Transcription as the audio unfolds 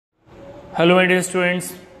Hello my dear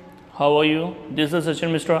students, how are you? This is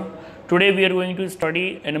Sachin Mishra. Today we are going to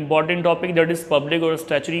study an important topic, that is public or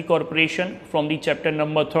statutory corporation, from the chapter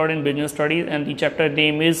number 3 in business studies, and the chapter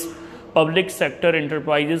name is public sector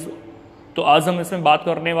enterprises. तो आज हम इसमें बात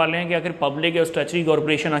करने वाले हैं कि आखिर पब्लिक या स्टैचुटरी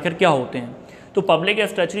कॉरपोरेशन आखिर क्या होते हैं। तो पब्लिक या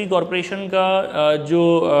स्टैचुटरी कॉरपोरेशन का जो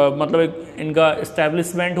मतलब इनका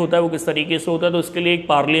इस्टेब्लिशमेंट होता है वो किस तरीके से होता है। तो इसके लिए एक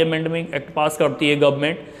पार्लियामेंट में एक एक्ट पास करती है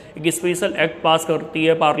गवर्नमेंट, एक स्पेशल एक्ट पास करती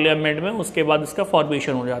है पार्लियामेंट में, उसके बाद इसका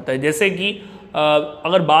फॉर्मेशन हो जाता है। जैसे कि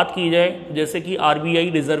अगर बात की जाए, जैसे कि RBI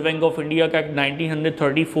reserve bank of India का एक्ट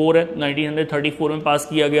 1934 है, 1934 में पास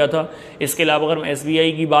किया गया था। इसके अलावा अगर हम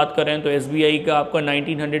एसबीआई की बात करें तो एसबीआई का आपका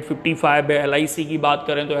 1955 है, एलआईसी की बात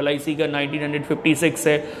करें तो एलआईसी का 1956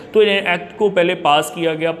 है। तो इन एक्ट को पहले पास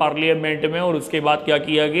किया गया पार्लियामेंट में और उसके बाद क्या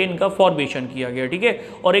किया गया, इनका फॉर्मेशन किया गया, ठीक है।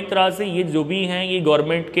 और एक तरह से ये जो भी हैं ये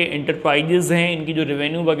गवर्नमेंट के इंटरप्राइजेज हैं, इनकी जो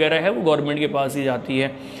रेवेन्यू वगैरह है वो गवर्नमेंट के पास ही जाती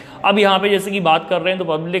है। अब यहाँ पे जैसे कि बात कर रहे हैं तो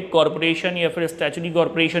पब्लिक कॉरपोरेशन या फिर स्टैचुटरी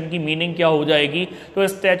कॉरपोरेशन की मीनिंग क्या हो जाएगी। तो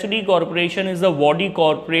statutory corporation is the body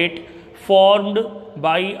corporate formed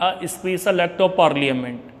by a special act of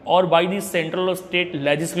parliament और बाय द सेंट्रल और state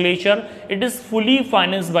legislature. It is fully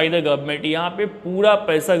financed by the government. यहाँ पे पूरा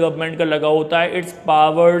पैसा गवर्नमेंट का लगा होता है। Its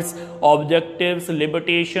powers, objectives,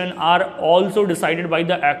 limitation are also decided by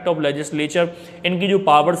the act of legislature. इनकी जो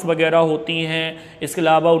पावर्स वगैरह होती हैं, इसके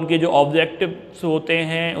अलावा उनके जो ऑब्जेक्टिव्स होते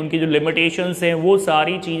हैं, उनकी जो लिमिटेशंस हैं, वो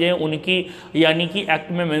सारी चीज़ें उनकी यानी कि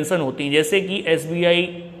एक्ट में मेंशन होती हैं। जैसे कि एसबीआई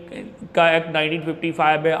का एक्ट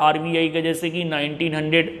 1955 है, आरबीआई का जैसे कि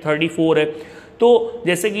 1934 है। तो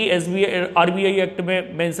जैसे कि आरबीआई एक्ट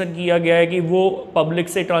में मेंशन किया गया है कि वो पब्लिक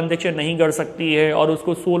से ट्रांजैक्शन नहीं कर सकती है और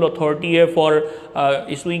उसको सोल अथॉरिटी है फॉर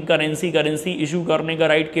इशूइंग करेंसी इशू करने का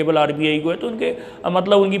राइट केवल आरबीआई को है। तो उनके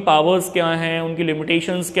मतलब उनकी पावर्स क्या हैं, उनकी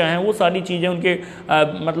लिमिटेशंस क्या हैं, वो सारी चीज़ें उनके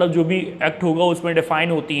मतलब जो भी एक्ट होगा उसमें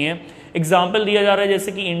डिफाइन होती हैं। एग्जाम्पल दिया जा रहा है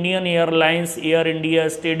जैसे कि Indian airlines, air India,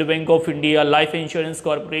 state bank of India, life insurance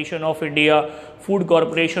corporation of India, food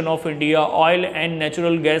corporation of India, oil and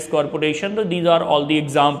natural gas corporation. तो these are all the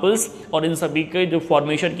examples और इन सभी के जो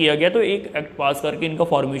फॉर्मेशन किया गया तो एक एक्ट पास करके इनका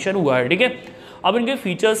फॉर्मेशन हुआ है, ठीक है। अब इनके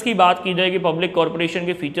फीचर्स की बात की जाए कि पब्लिक कॉरपोरेशन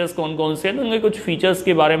के फीचर्स कौन कौन से हैं, तो इनके कुछ फीचर्स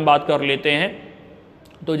के बारे में बात कर लेते हैं।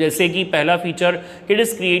 तो जैसे कि पहला feature, it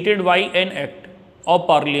is created by an act of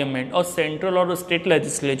parliament और सेंट्रल और स्टेट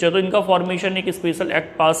लेजिस्लेचर। तो इनका फॉर्मेशन एक स्पेशल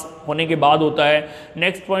एक्ट पास होने के बाद होता है।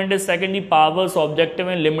 Next point is second, the powers, objective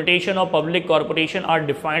and limitation of public corporation are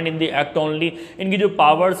defined in the act only. इनकी जो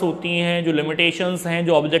पावर्स होती हैं, जो लिमिटेशंस हैं,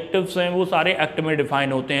 जो ऑब्जेक्टिव्स हैं, वो सारे एक्ट में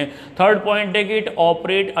डिफाइन होते हैं। थर्ड पॉइंट है कि it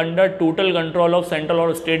operate under total control of central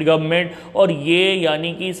और स्टेट गवर्नमेंट, और ये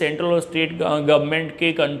यानी कि सेंट्रल और स्टेट गवर्नमेंट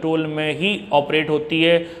के कंट्रोल में ही ऑपरेट होती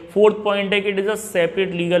है। फोर्थ पॉइंट है कि it is a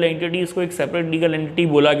separate legal entity, इसको एक सेपरेट लीगल एंटिटी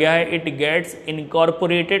बोला गया है। It gets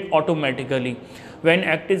incorporated automatically when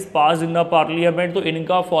act is pass in the parliament. तो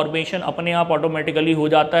इनका फॉर्मेशन अपने आप ऑटोमेटिकली हो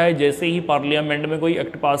जाता है जैसे ही पार्लियामेंट में कोई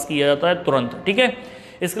एक्ट पास किया जाता है तुरंत, ठीक है।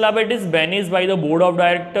 इसके अलावा it is manage by the board of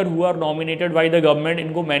director who are nominated by the government.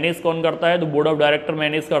 इनको मैनेज कौन करता है, तो बोर्ड ऑफ डायरेक्टर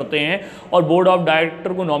मैनेज करते हैं, और बोर्ड ऑफ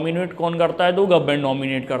डायरेक्टर को नॉमिनेट कौन करता है, तो गवर्नमेंट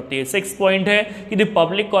नॉमिनेट करती है। सिक्स पॉइंट है कि the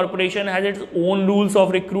public corporation has its own rules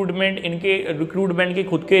of recruitment. इनके रिक्रूटमेंट के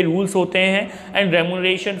खुद के रूल्स होते हैं, and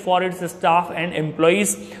remuneration for its staff and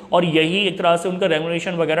employees, और यही एक तरह से उनका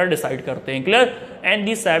रेमुनरेशन वगैरह डिसाइड करते हैं, clear. And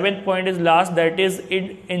the seventh point is last, that is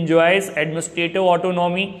it enjoys administrative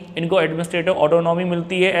autonomy. इनको एडमिनिस्ट्रेटिव ऑटोनॉमी मिलती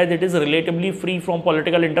है as it is relatively free from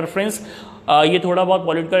political interference. ये थोड़ा बहुत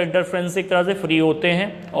पॉलिटिकल इंटरफ्रेंस से एक तरह से फ्री होते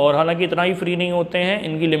हैं, और हालांकि इतना ही फ्री नहीं होते हैं,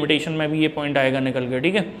 इनकी लिमिटेशन में भी ये पॉइंट आएगा निकल के,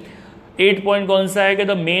 ठीक है। 8 पॉइंट कौन सा है कि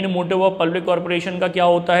the main motive of public corporation का क्या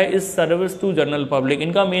होता है, इस सर्विस टू जनरल पब्लिक।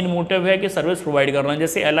 इनका मेन मोटिव है कि सर्विस प्रोवाइड करना।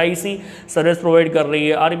 जैसे एलआईसी सर्विस प्रोवाइड कर रही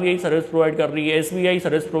है, आरबीआई सर्विस प्रोवाइड कर रही है, एसबीआई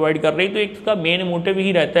सर्विस प्रोवाइड कर रही है, तो एक का मेन मोटिव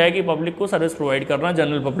ही रहता है कि पब्लिक को सर्विस प्रोवाइड करना,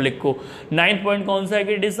 जनरल पब्लिक को। 9th पॉइंट कौन सा है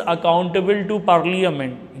कि it is accountable to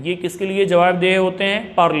parliament. ये किसके लिए जवाबदेह होते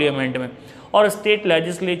हैं, पार्लियामेंट में। और state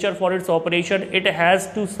legislature for its operation, it has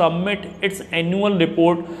to submit it's annual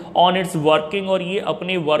report on it's working, और ये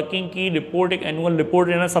अपनी वर्किंग की रिपोर्ट, एक एनुअल रिपोर्ट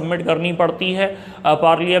इन्हें सबमिट करनी पड़ती है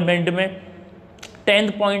पार्लियामेंट में।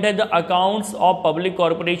 10th पॉइंट है the accounts of public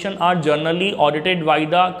corporation are generally audited by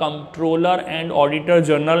the controller and auditor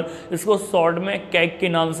general. इसको शॉर्ट में कैग के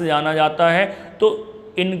नाम से जाना जाता है। तो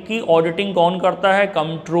इनकी ऑडिटिंग कौन करता है,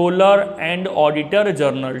 कंट्रोलर एंड ऑडिटर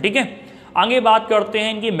जनरल, ठीक है। आगे बात करते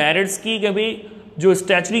हैं इनकी मेरिट्स की, कि भाई जो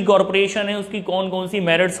स्टैचुटरी कॉर्पोरेशन है उसकी कौन कौन सी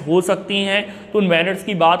मेरिट्स हो सकती हैं, तो उन मेरिट्स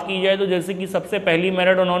की बात की जाए तो जैसे कि सबसे पहली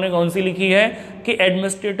मेरिट उन्होंने कौन सी लिखी है कि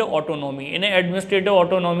एडमिनिस्ट्रेटिव ऑटोनॉमी, इन्हें एडमिनिस्ट्रेटिव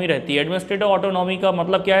ऑटोनॉमी रहती है। एडमिनिस्ट्रेटिव ऑटोनॉमी का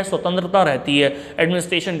मतलब क्या है, स्वतंत्रता रहती है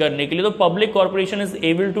एडमिनिस्ट्रेशन करने के लिए। तो public corporation is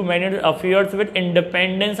able to manage affairs with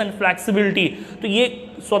independence and flexibility, तो ये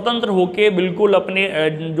स्वतंत्र होकर बिल्कुल अपने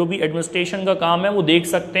जो भी एडमिनिस्ट्रेशन का काम है वो देख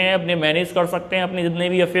सकते हैं, अपने मैनेज कर सकते हैं अपने जितने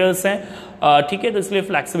भी अफेयर्स हैं, ठीक है, तो इसलिए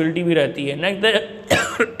फ्लेक्सिबिलिटी भी रहती है। Next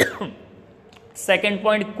second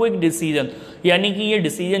point, quick decision, यानी कि ये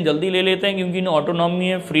डिसीजन जल्दी ले लेते हैं क्योंकि इन्हें ऑटोनॉमी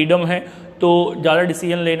है, फ्रीडम है, तो ज़्यादा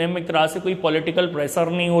डिसीजन लेने में एक तरह से कोई पॉलिटिकल प्रेशर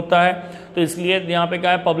नहीं होता है। तो इसलिए यहाँ पे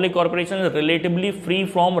क्या है, public corporation is relatively free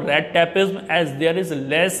from red tapism as there is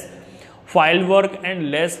less file work and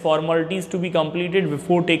less formalities to be completed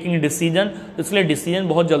before taking decision, इसलिए डिसीजन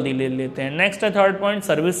बहुत जल्दी ले लेते हैं। नेक्स्ट है थर्ड पॉइंट,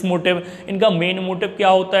 सर्विस मोटिव, इनका मेन मोटिव क्या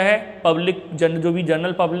होता है, पब्लिक जो भी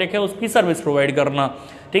जनरल पब्लिक है उसकी सर्विस प्रोवाइड करना,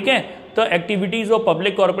 ठीक है। तो activities of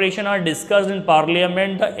public corporation are discussed in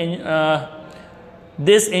parliament,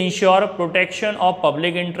 this ensure protection of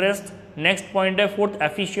public interest. Next point है फोर्थ,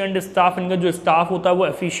 एफिशिएंट स्टाफ, इनका जो स्टाफ होता है वो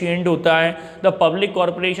एफिशिएंट होता है। The public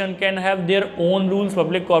corporation can have their own rules,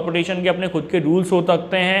 public corporation के अपने खुद के रूल्स हो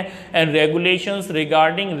सकते हैं, and regulations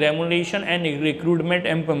regarding remuneration and recruitment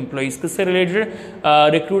and employees, किससे रिलेटेड,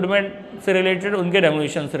 रिक्रूटमेंट से रिलेटेड, उनके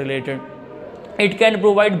रेमुनरेशन से related. It can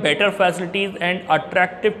provide better facilities and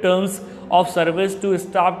attractive terms of service to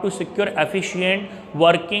staff to secure efficient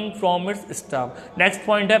working from its staff. Next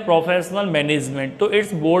point है professional management, तो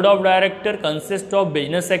its board of director consist of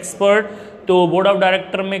business expert, तो board of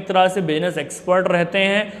director में एक तरह से business expert रहते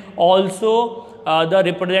हैं, also the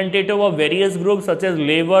representative of various groups such as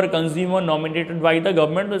labor, consumer nominated by the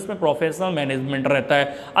government, तो इसमें प्रोफेशनल मैनेजमेंट रहता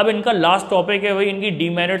है। अब इनका लास्ट टॉपिक है भाई, इनकी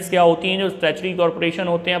डीमेरिट्स क्या होती हैं, जो स्टैचुटरी कॉर्पोरेशन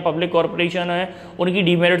होते हैं, पब्लिक कॉर्पोरेशन है, उनकी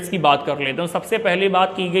डीमेरिट्स की बात कर लेते हैं। सबसे पहले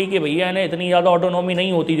बात की गई कि भैया इन्हें इतनी ज़्यादा ऑटोनॉमी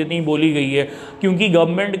नहीं होती जितनी बोली गई है, क्योंकि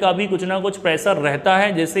गवर्नमेंट का भी कुछ ना कुछ प्रेशर रहता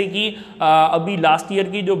है। जैसे कि अभी लास्ट ईयर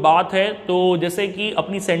की जो बात है, तो जैसे कि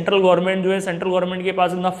अपनी सेंट्रल गवर्नमेंट जो है, सेंट्रल गवर्नमेंट के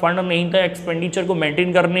पास इतना फंड नहीं था एक्सपेंडिचर को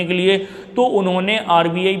मेंटेन करने के लिए, तो उन्होंने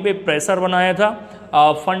आरबीआई पे प्रेशर बनाया था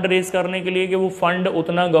फंड रेज करने के लिए कि वो फंड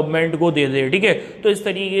उतना गवर्नमेंट को दे दे, ठीक है। तो इस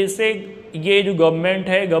तरीके से ये जो गवर्नमेंट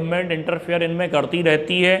है, गवर्नमेंट इंटरफेयर इनमें करती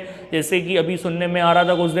रहती है। जैसे कि अभी सुनने में आ रहा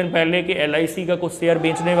था कुछ दिन पहले कि एलआईसी का कुछ शेयर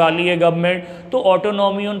बेचने वाली है गवर्नमेंट, तो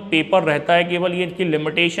ऑटोनॉमी ऑन पेपर रहता है, केवल ये इसकी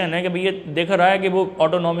लिमिटेशन है कि भैया दिख रहा है कि वो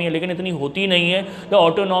ऑटोनॉमी है लेकिन इतनी होती नहीं है। The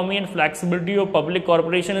autonomy and flexibility of public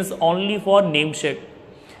corporation is only for name shake.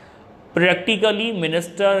 Practically,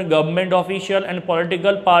 minister, government official and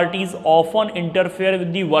political parties often interfere with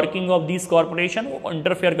the working of these corporation, वो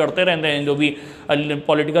interfere करते रहते हैं जो भी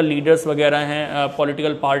political leaders वगैरह हैं,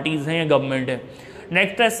 political parties हैं या government है।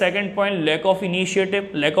 नेक्स्ट है second point, lack of initiative.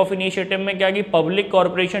 Lack of initiative में क्या कि public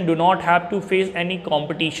corporation do not have to face any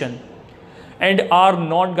competition and are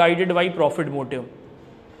not guided by profit motive.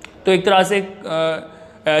 तो एक तरह से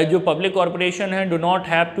जो पब्लिक कॉर्पोरेशन है do not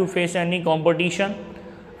have to face any competition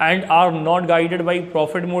and are not guided by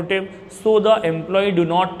profit motive, so the employee do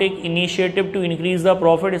not take initiative to increase the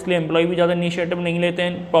profit, इसलिए employ भी ज़्यादा initiative नहीं लेते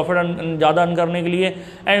हैं प्रॉफिट ज़्यादा अर्न करने के लिए,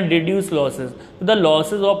 and reduce losses, the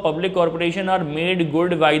losses of public corporation are made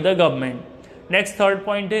good by the government। Next third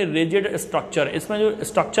point है रिजिड स्ट्रक्चर। इसमें जो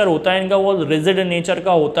स्ट्रक्चर होता है इनका वो रिजिड नेचर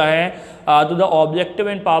का होता है। तो the objective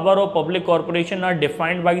and power of public corporation are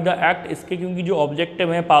defined by the act, इसके क्योंकि जो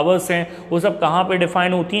ऑब्जेक्टिव हैं, पावर्स हैं, वो सब कहाँ पे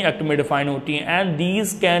डिफाइन होती हैं, एक्ट में डिफाइन होती हैं। And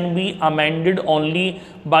these can be amended only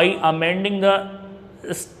by amending the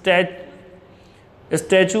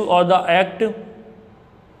statue और the act.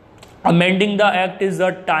 Amending the act is a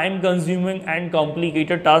time consuming and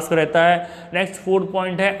complicated task रहता है। नेक्स्ट फोर्थ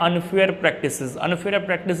पॉइंट है अनफेयर प्रैक्टिसेस। अनफेयर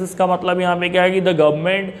प्रैक्टिसेस का मतलब यहाँ पे क्या है कि the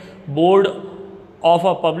government board of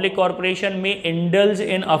a public corporation में indulge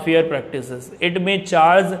in affair practices, it में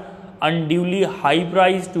charge unduly high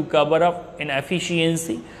price to cover up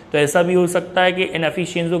inefficiency. तो ऐसा भी हो सकता है कि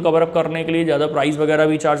इनएफिशिएंसी को कवर अप करने के लिए ज़्यादा प्राइस वगैरह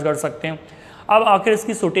भी चार्ज कर सकते हैं। अब आखिर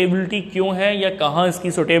इसकी सुटेबिलिटी क्यों है या कहाँ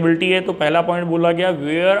इसकी सुटेबिलिटी है, तो पहला पॉइंट बोला गया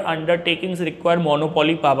where undertakings require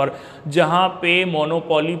monopoly power, जहाँ पे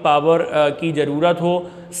मोनोपोली पावर की ज़रूरत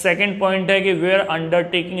हो। सेकंड पॉइंट है कि where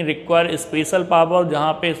undertaking require special power,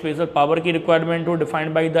 जहाँ पे स्पेशल पावर की रिक्वायरमेंट हो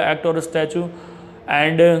डिफाइंड बाय द एक्ट और स्टैच्यू।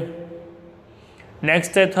 एंड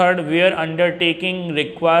नेक्स्ट है third, where undertaking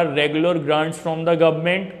require regular grants from the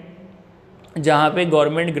government, जहाँ पे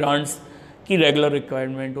गवर्नमेंट ग्रांट्स की रेगुलर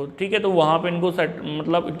रिक्वायरमेंट हो, ठीक है, तो वहाँ पे इनको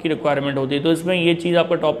मतलब इनकी रिक्वायरमेंट होती है। तो इसमें ये चीज़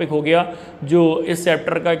आपका टॉपिक हो गया जो इस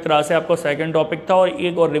चैप्टर का एक तरह से आपका सेकंड टॉपिक था, और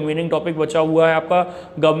एक और रिमेनिंग टॉपिक बचा हुआ है आपका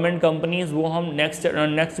गवर्नमेंट कंपनीज, वो हम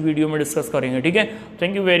नेक्स्ट वीडियो में डिस्कस करेंगे, ठीक है।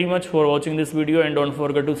 Thank you very much for watching this video and don't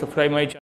forget to subscribe my channel.